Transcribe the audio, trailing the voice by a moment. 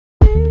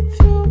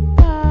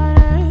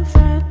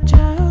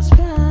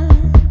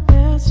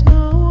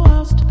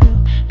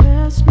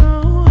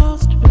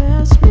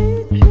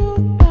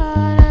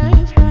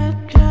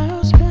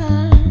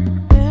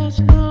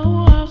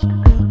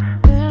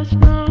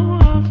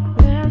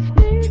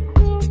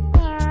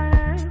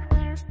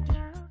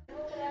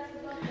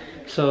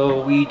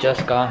So we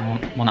just got home,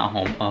 well not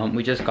home,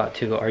 we just got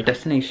to our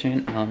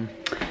destination.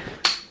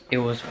 It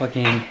was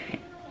fucking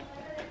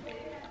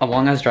a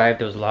long ass drive.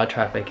 There was a lot of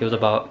traffic. It was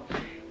about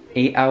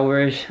 8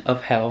 hours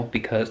of hell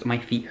because my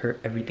feet hurt,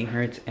 everything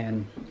hurts.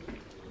 And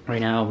right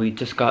now we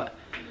just got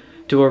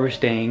to where we're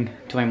staying,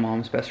 to my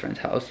mom's best friend's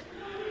house.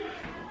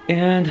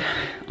 And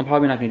I'm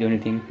probably not gonna do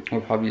anything.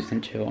 We're probably just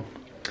gonna chill.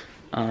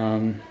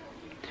 And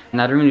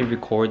I didn't really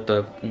record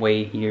the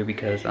way here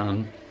because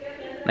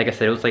like I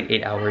said, it was like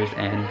 8 hours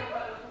and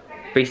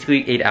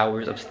basically 8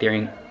 hours of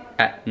staring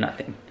at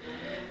nothing.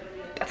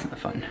 That's not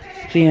fun.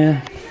 So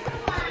yeah,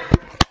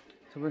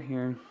 so we're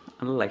here.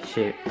 I look like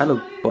shit. I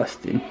look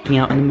busted. Being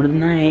out in the middle of the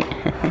night.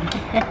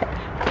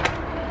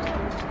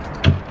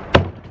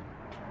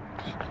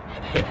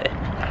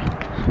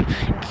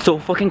 It's so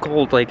fucking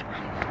cold. Like,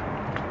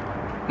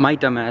 my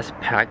dumbass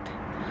packed,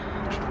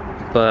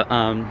 but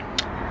I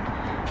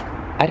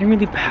didn't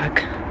really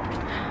pack.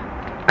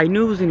 I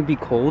knew it was gonna be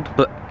cold,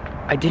 but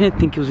I didn't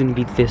think it was gonna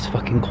be this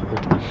fucking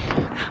cold.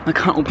 I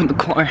can't open the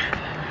car.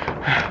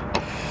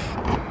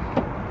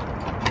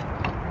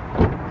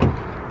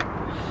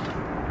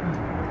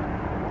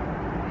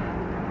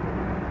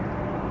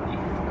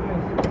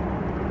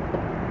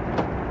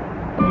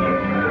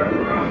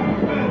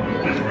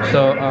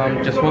 So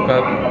just woke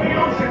up.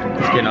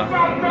 Just getting up.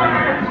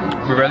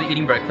 We're barely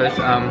eating breakfast.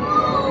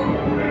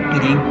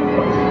 Eating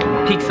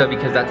pizza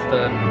because that's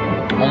the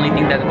only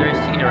thing that there is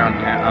to eat around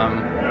here.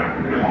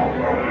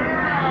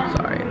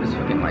 Sorry, this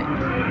fucking light.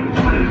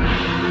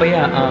 But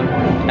yeah,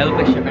 I look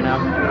like shit right now.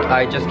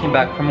 I just came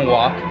back from a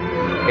walk.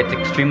 It's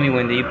extremely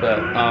windy, but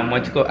I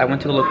went to go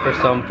look for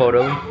some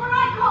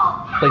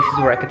places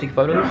where I could take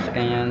photos,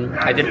 and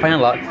I did find a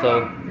lot.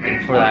 So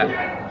for that,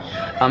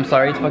 I'm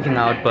sorry it's fucking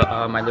loud, but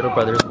my little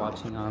brother's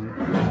watching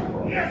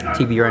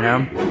TV right now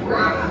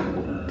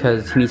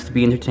because he needs to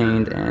be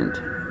entertained, and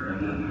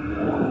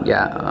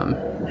yeah,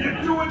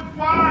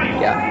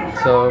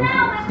 so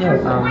yeah,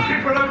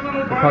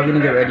 we're probably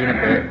gonna get ready in a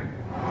bit.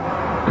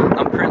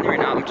 Currently right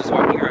now I'm just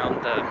walking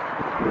around the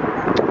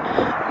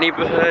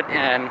neighborhood,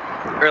 and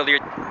earlier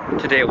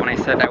today when I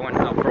said I went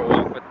out for a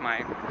walk with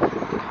my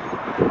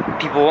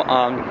people,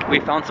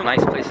 we found some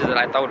nice places that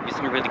I thought would be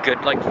some really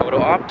good like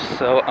photo ops.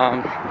 So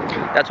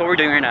that's what we're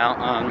doing right now.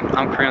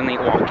 I'm currently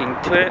walking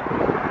to it,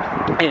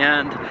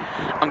 and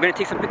I'm gonna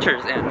take some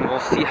pictures, and we'll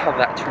see how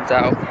that turns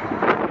out.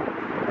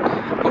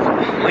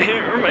 My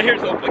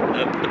hair's all fucked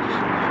up.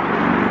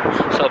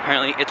 So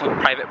apparently it's on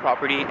private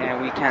property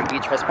and we can't be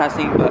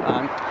trespassing, but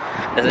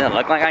doesn't it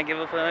look like I give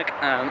a fuck?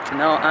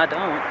 No, I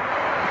don't.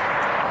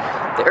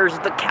 There's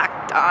the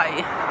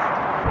cacti.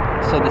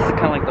 So this is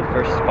kind of like the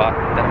first spot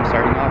that I'm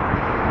starting off,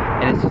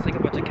 and it's just like a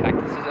bunch of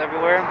cactuses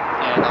everywhere,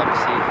 and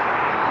obviously,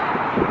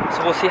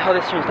 so we'll see how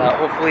this turns out.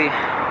 Hopefully,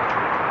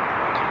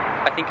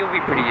 I think it'll be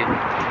pretty,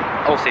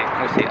 we'll see,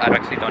 I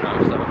actually don't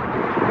know, so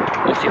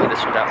we'll see how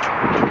this turns out.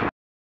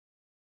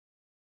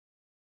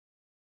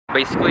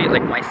 Basically,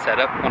 like my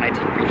setup when I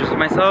take pictures of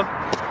myself,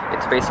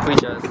 it's basically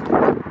just,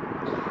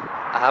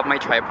 I have my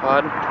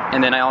tripod,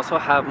 and then I also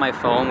have my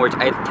phone, which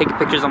I take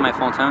pictures on my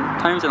phone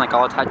sometimes, and like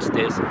I'll attach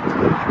this,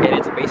 and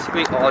it's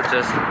basically all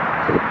just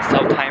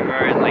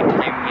self-timer and like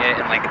timing it,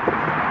 and like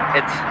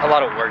it's a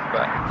lot of work.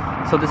 But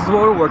so this is what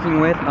we're working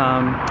with.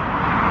 I'm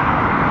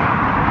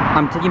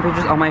taking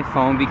pictures on my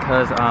phone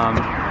because I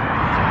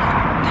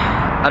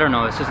don't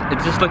know, it's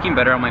just looking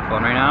better on my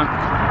phone right now.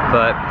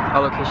 But our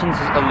location is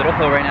a little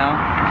hill right now,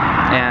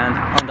 and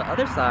on the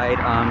other side,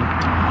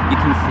 you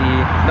can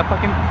see the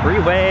fucking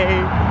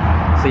freeway.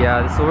 So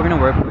yeah, this is what we're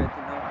gonna work with.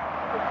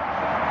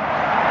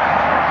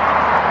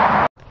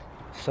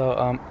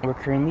 So we're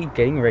currently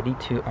getting ready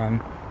to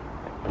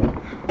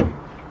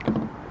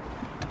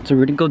so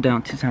we're gonna go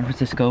down to San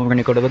Francisco. We're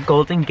gonna go to the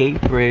Golden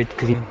Gate Bridge.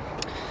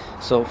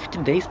 So for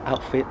today's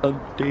outfit of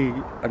the day,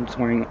 I'm just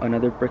wearing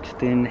another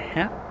Brixton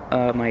hat,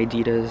 my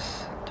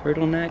Adidas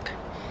turtleneck,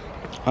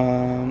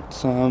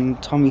 some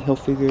Tommy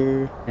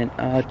Hilfiger, and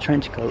a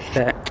trench coat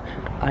that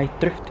I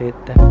thrifted.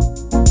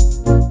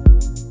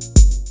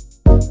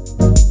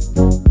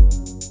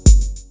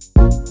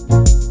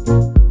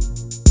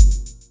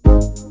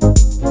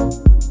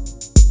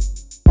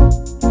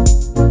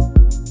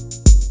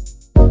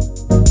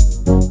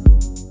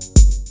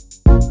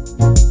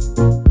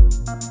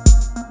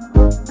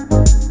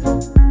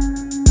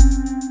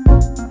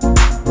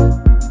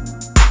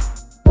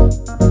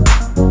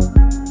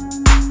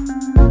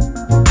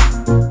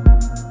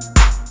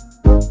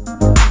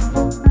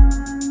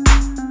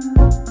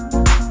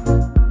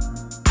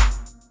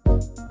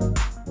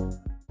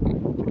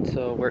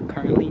 So we're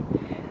currently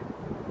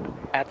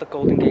at the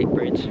Golden Gate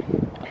Bridge.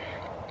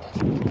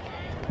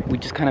 We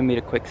just kind of made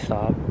a quick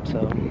stop,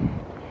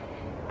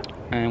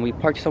 and we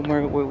parked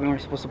somewhere where we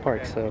weren't supposed to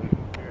park, so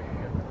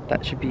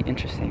that should be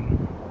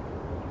interesting.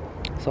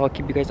 So I'll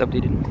keep you guys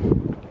updated.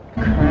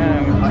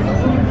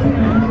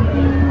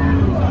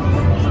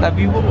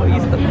 Stubby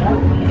boys,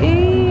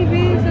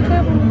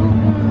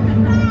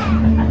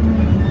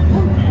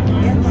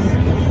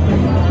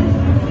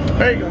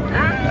 there you go.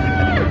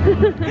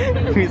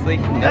 He's like,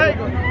 no.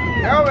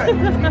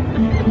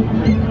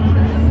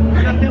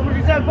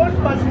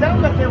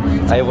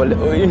 Ay, wala.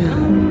 Uy.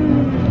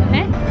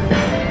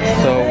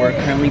 So we're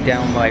currently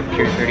down by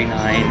Pier 39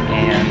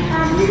 and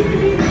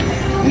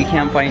we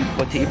can't find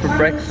what to eat for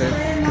breakfast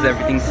because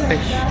everything's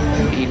fish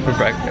to eat for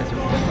breakfast.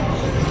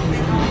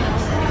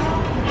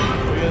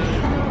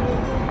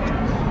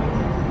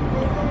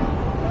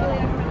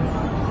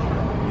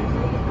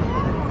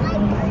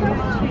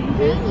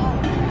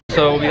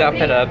 So we got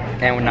fed up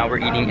and now we're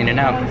eating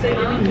In-N-Out.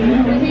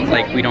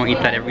 Like we don't eat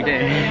that every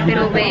day.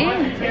 Pero ve.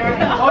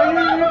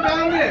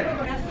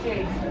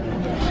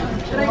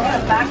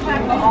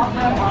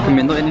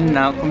 Comiendo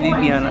In-N-Out con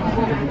Viviana.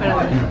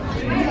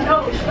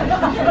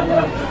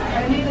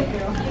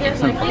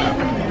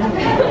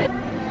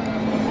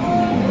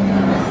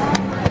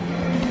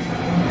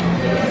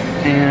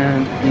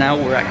 And now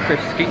we're at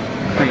Krispy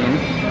Kreme.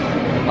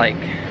 Like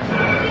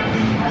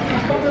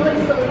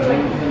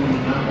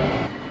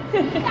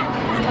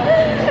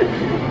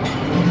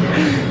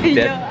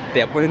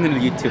te ponen en el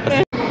YouTube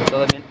así.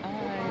 Todo bien.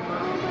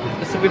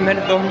 Ay, su primer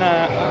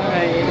dona.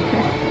 Ay.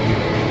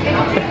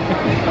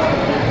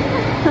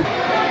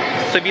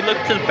 So if you look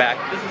to the back,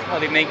 this is how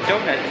they make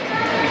donuts.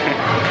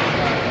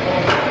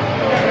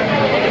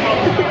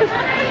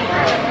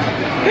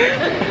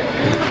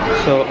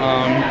 So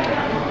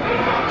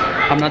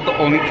I'm not the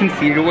only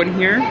conceited one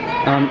here.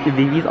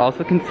 Vivi's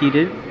also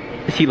conceited.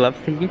 She loves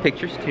taking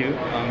pictures too.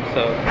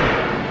 So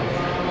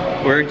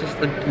we're just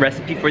a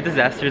recipe for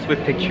disasters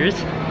with pictures.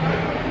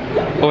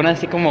 Una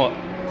así como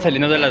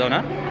saliendo de la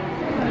dona.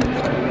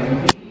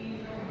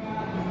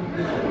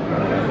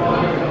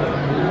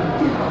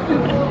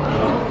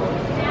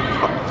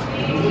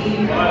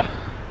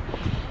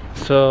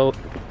 So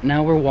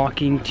now we're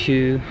walking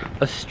to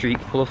a street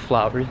full of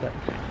flowers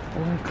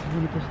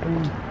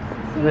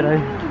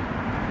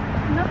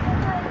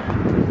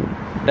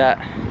that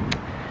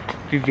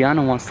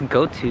Viviana wants to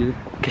go to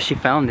because she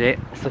found it,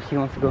 so she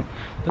wants to go.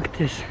 Look at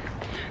this.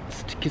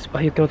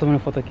 Ay, yo quiero tomar una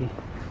foto aquí.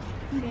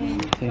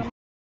 Sí.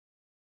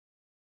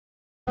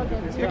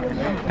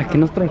 ¿A qué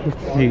nos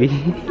trajiste, Vivi?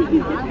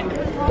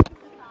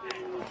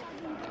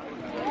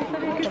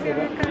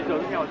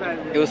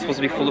 It was supposed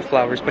to be full of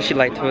flowers, but she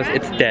lied to us.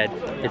 It's dead.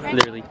 It's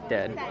literally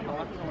dead.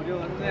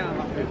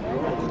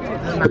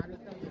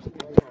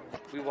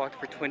 We walked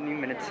for 20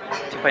 minutes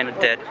to find a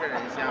dead.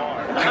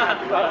 I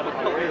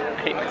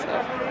hate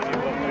myself.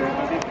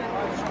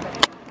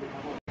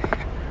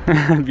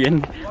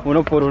 Bien,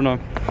 uno por uno.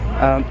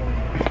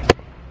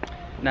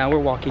 Now we're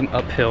walking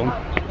uphill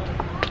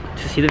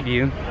to see the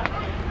view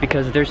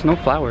because there's no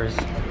flowers.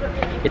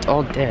 It's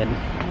all dead.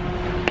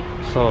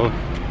 So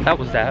that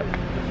was that.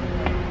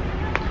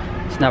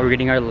 So now we're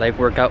getting our live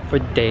workout for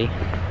the day.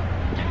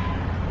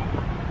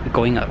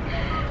 Going up.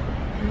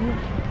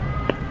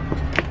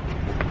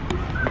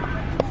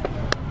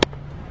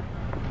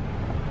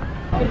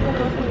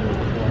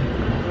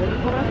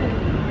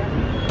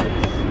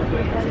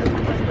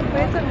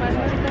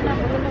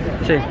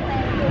 See,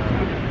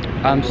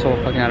 I'm so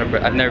fucking out of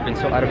breath. I've never been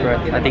so out of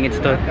breath. I think it's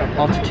the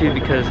altitude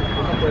because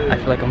I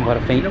feel like I'm about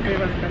to faint.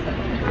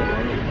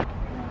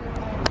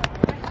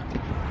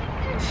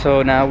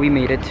 So now we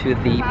made it to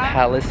the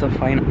Palace of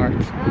Fine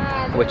Arts,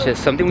 which is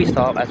something we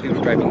saw as we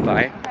were driving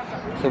by.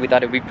 So we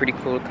thought it'd be pretty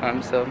cool to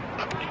come. So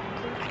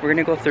we're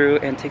gonna go through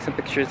and take some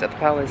pictures at the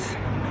palace.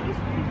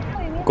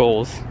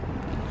 Goals.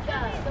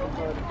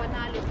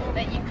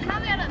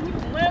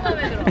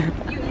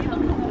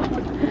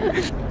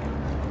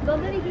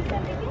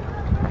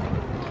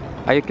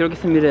 Ah, yo quiero que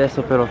se mire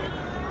eso, pero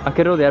hay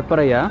que rodear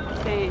para allá.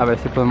 Sí. A ver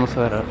si podemos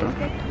agarrarlo.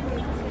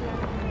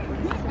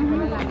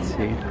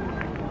 Sí.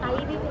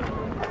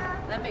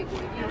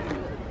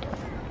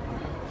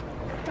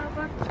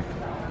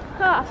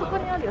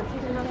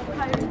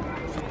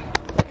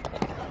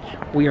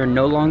 We are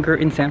no longer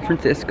in San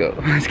Francisco.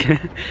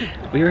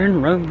 We are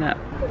in Rome now.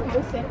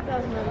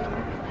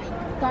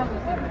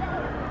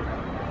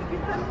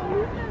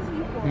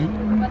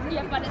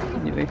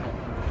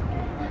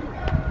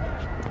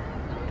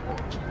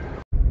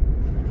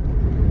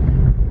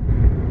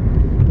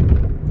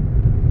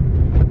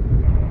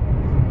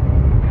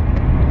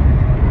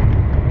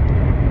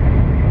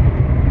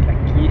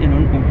 Aquí en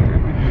un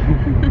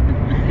Uber.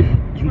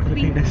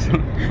 Eso.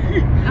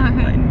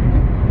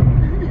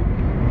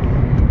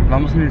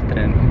 Vamos en el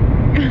tren.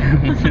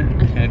 Vamos en el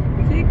tren.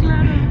 Sí,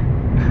 claro.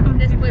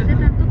 Después de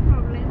tanto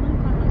problema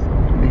con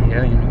nosotros.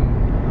 Yeah, you know.